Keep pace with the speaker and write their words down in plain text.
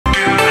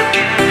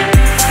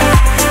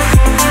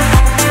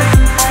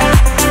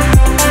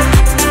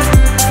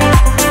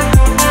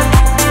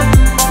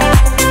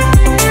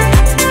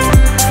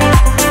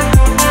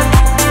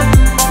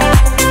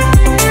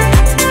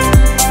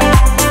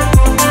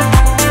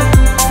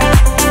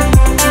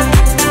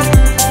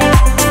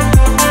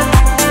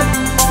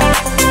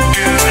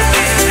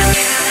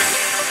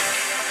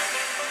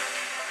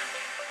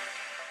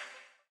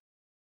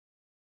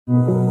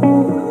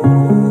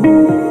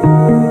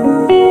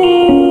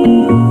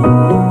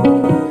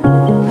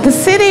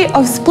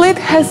of Split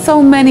has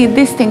so many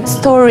distinct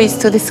stories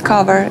to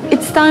discover.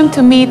 It's time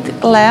to meet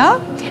Lea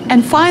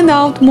and find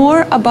out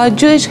more about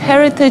Jewish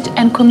heritage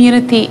and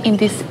community in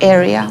this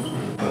area.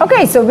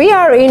 Okay, so we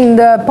are in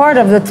the part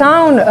of the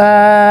town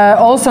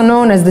also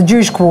known as the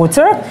Jewish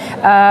Quarter.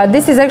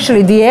 This is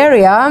actually the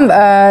area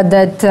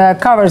that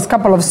covers a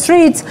couple of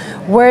streets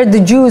where the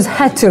Jews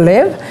had to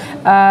live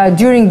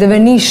during the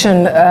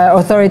Venetian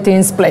authority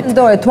in Split.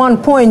 Though at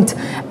one point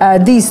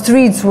these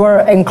streets were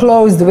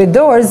enclosed with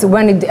doors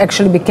when it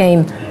actually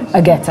became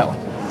a ghetto.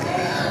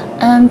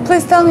 And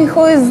please tell me,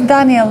 who is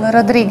Daniel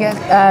Rodriguez?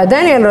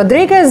 Daniel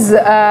Rodriguez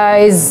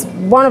is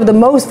one of the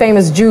most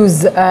famous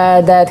Jews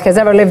that has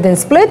ever lived in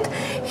Split.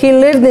 He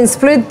lived in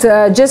Split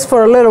just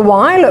for a little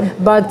while,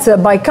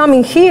 but by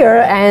coming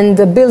here and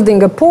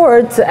building a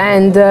port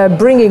and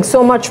bringing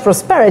so much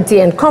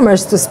prosperity and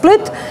commerce to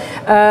Split,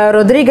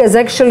 Rodriguez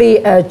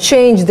actually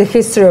changed the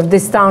history of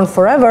this town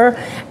forever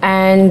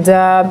and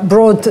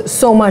brought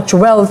so much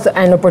wealth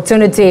and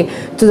opportunity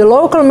to the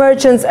local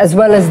merchants as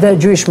well as the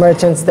Jewish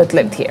merchants that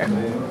lived here.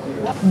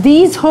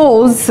 These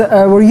halls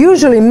were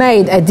usually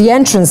made at the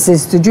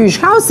entrances to Jewish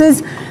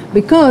houses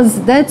because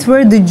that's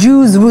where the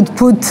Jews would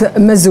put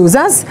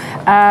mezuzahs.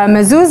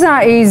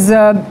 Mezuzah is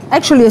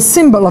actually a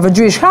symbol of a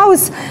Jewish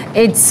house.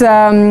 It's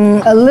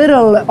a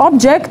little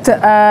object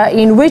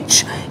in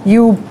which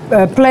you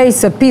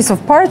place a piece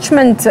of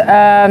parchment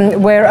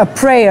where a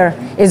prayer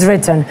is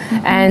written.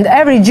 And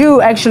every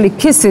Jew actually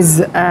kisses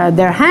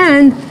their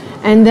hand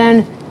and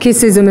then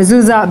kisses a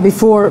mezuzah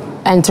before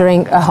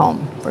entering a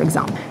home, for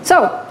example.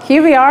 So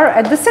here we are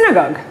at the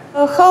synagogue.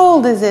 How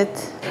old is it?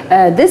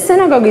 This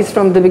synagogue is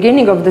from the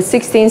beginning of the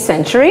 16th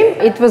century.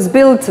 It was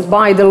built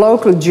by the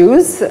local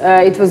Jews.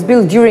 It was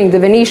built during the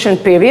Venetian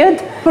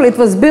period. It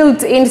was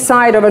built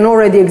inside of an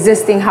already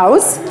existing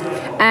house.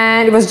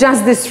 And it was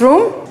just this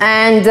room.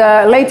 And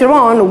later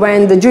on,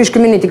 when the Jewish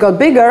community got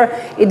bigger,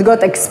 it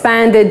got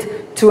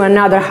expanded to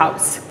another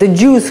house. The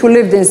Jews who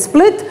lived in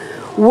Split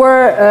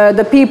were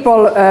the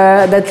people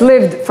that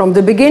lived from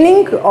the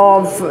beginning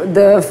of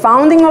the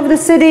founding of the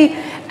city,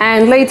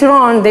 and later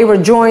on they were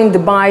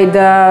joined by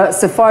the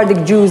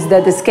Sephardic Jews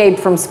that escaped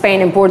from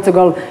Spain and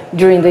Portugal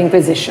during the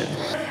Inquisition.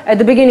 At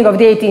the beginning of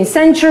the 18th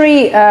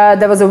century,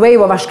 there was a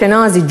wave of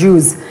Ashkenazi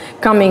Jews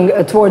coming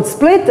towards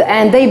Split,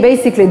 and they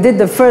basically did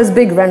the first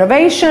big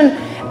renovation.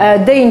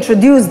 They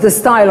introduced the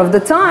style of the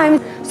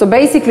time. So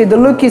basically the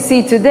look you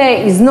see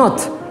today is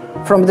not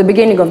from the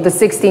beginning of the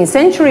 16th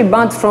century,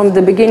 but from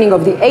the beginning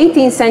of the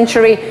 18th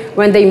century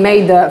when they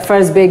made the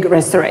first big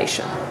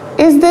restoration.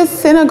 Is this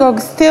synagogue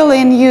still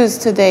in use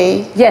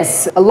today?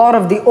 Yes, a lot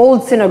of the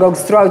old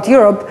synagogues throughout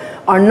Europe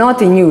are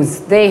not in use.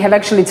 They have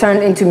actually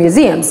turned into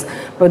museums.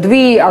 But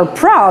we are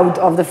proud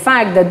of the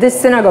fact that this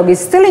synagogue is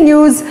still in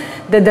use,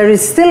 that there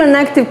is still an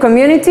active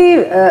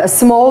community,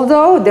 small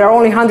though, there are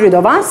only 100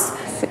 of us.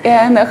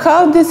 And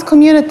how does this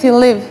community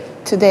live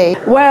today?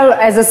 Well,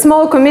 as a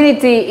small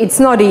community, it's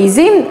not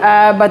easy,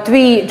 but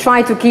we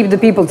try to keep the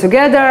people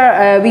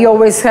together. We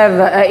always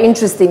have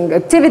interesting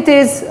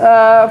activities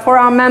for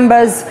our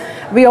members.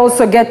 We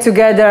also get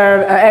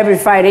together every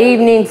Friday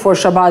evening for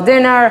Shabbat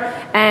dinner,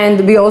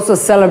 and we also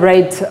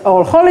celebrate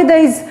all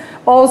holidays.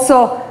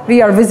 Also,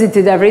 we are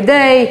visited every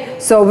day,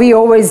 so we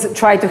always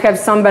try to have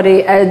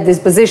somebody at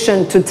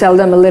disposition to tell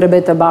them a little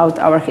bit about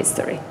our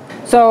history.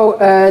 So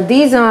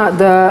these are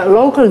the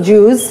local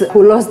Jews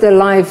who lost their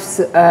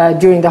lives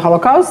during the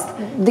Holocaust.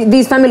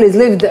 These families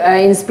lived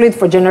in Split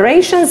for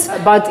generations,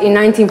 but in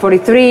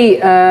 1943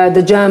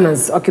 the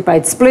Germans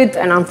occupied Split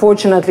and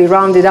unfortunately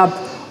rounded up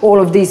all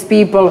of these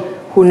people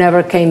who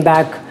never came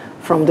back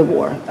from the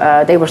war.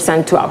 They were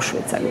sent to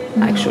Auschwitz,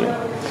 actually.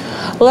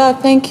 Well,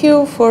 thank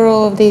you for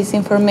all of this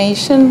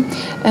information.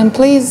 And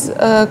please,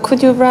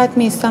 could you write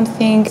me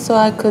something so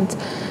I could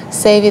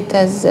save it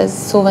as a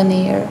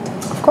souvenir?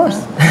 Of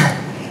course.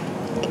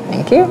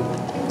 Thank you.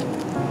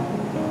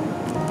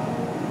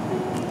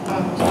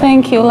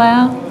 Thank you,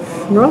 Lea.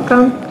 You're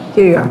welcome.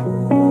 Here you are.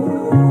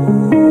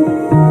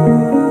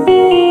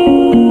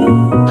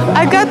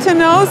 I got to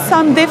know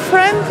some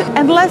different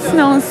and less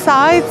known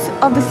sides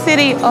of the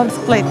city of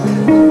Split.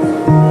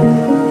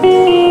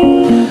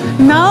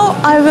 Now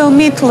I will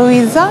meet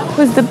Luisa,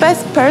 who is the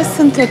best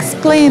person to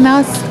explain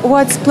us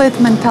what Split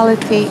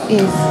mentality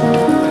is.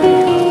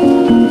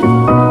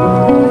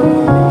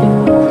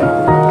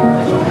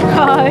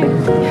 Hi.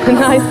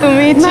 Nice to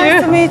meet you.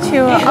 Nice to meet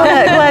you.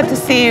 Glad to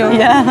see you.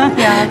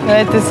 Yeah,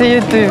 glad to see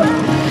you too.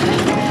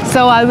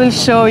 So I will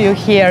show you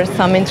here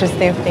some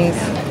interesting things.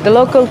 The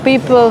local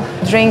people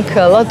drink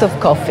a lot of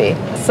coffee.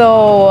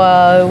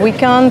 So we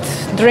can't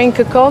drink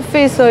a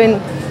coffee so in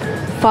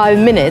 5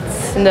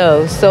 minutes,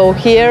 no. So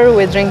here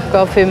we drink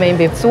coffee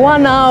maybe it's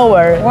 1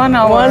 hour. 1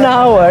 hour. 1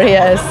 hour,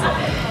 yes.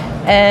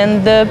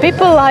 And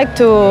people like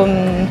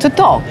to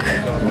talk,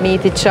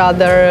 meet each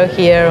other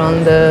here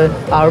on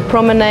our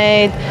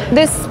promenade.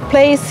 This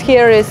place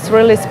here is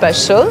really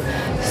special,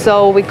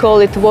 so we call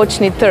it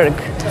Voćni Trg.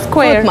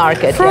 Square. Fruit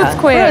market. Fruit yeah.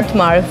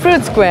 square.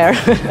 Fruit square.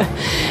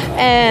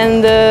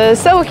 And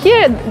so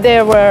here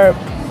there were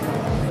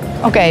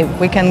okay,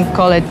 we can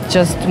call it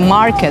just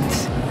market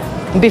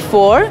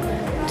before.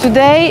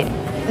 Today,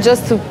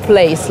 just a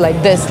place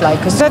like this, like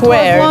a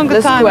square. That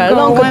was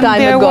long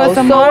time ago.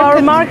 So market.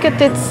 our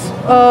market, it's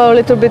a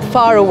little bit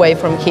far away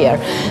from here.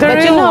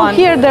 But you know,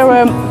 here there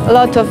were a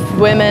lot of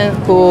women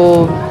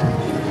who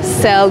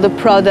sell the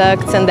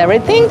products and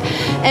everything.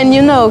 And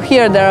you know,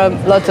 here there are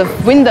a lot of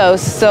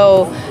windows,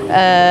 so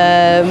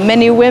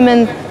many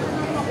women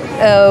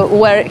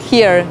were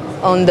here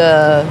on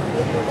the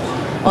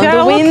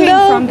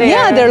window.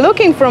 Yeah, they're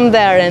looking from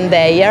there, and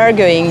they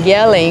arguing,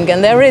 yelling,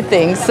 and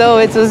everything. So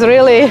it was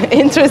really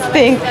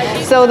interesting.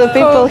 So the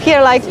people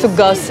here like to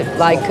gossip,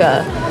 like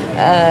to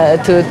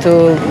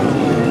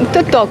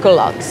talk a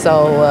lot.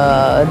 So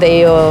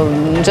they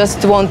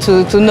just want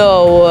to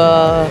know.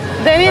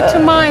 They need to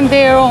mind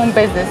their own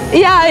business.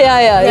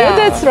 Yeah.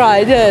 That's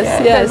right.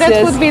 Yes.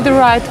 That would be the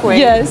right way.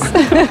 Yes.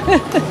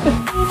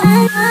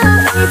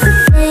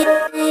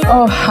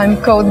 Oh, I'm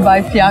caught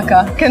by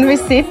fiacca. Can we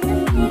see?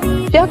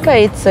 Fiacca,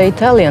 it's an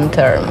Italian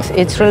term.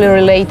 It's really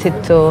related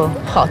to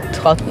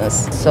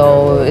hotness.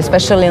 So,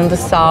 especially in the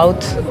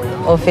south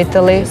of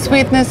Italy.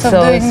 Sweetness of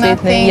doing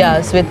nothing.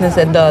 Yeah, sweetness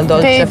and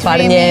dolce far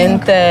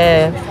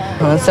niente.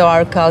 So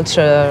our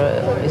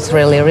culture is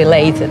really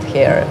related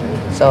here.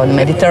 So the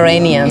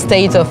Mediterranean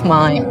state of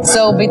mind.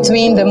 So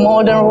between the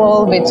modern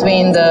world,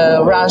 between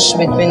the rush,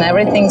 between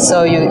everything,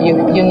 so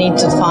you need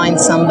to find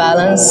some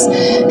balance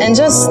and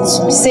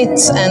just sit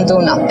and do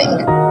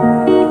nothing.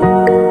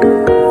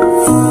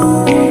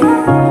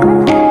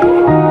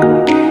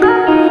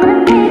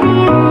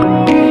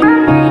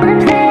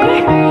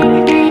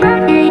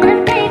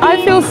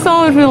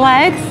 So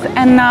relaxed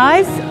and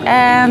nice,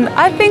 and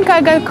I think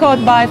I got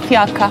caught by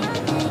fiacca.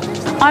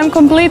 I'm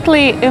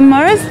completely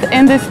immersed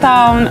in this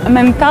town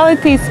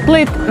mentality,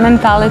 split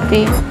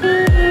mentality.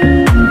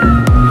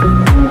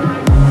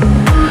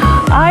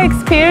 I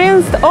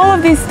experienced all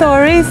of these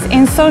stories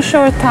in so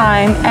short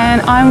time,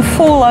 and I'm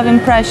full of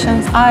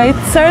impressions.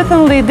 It's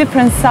certainly a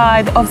different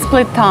side of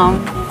Split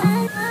town.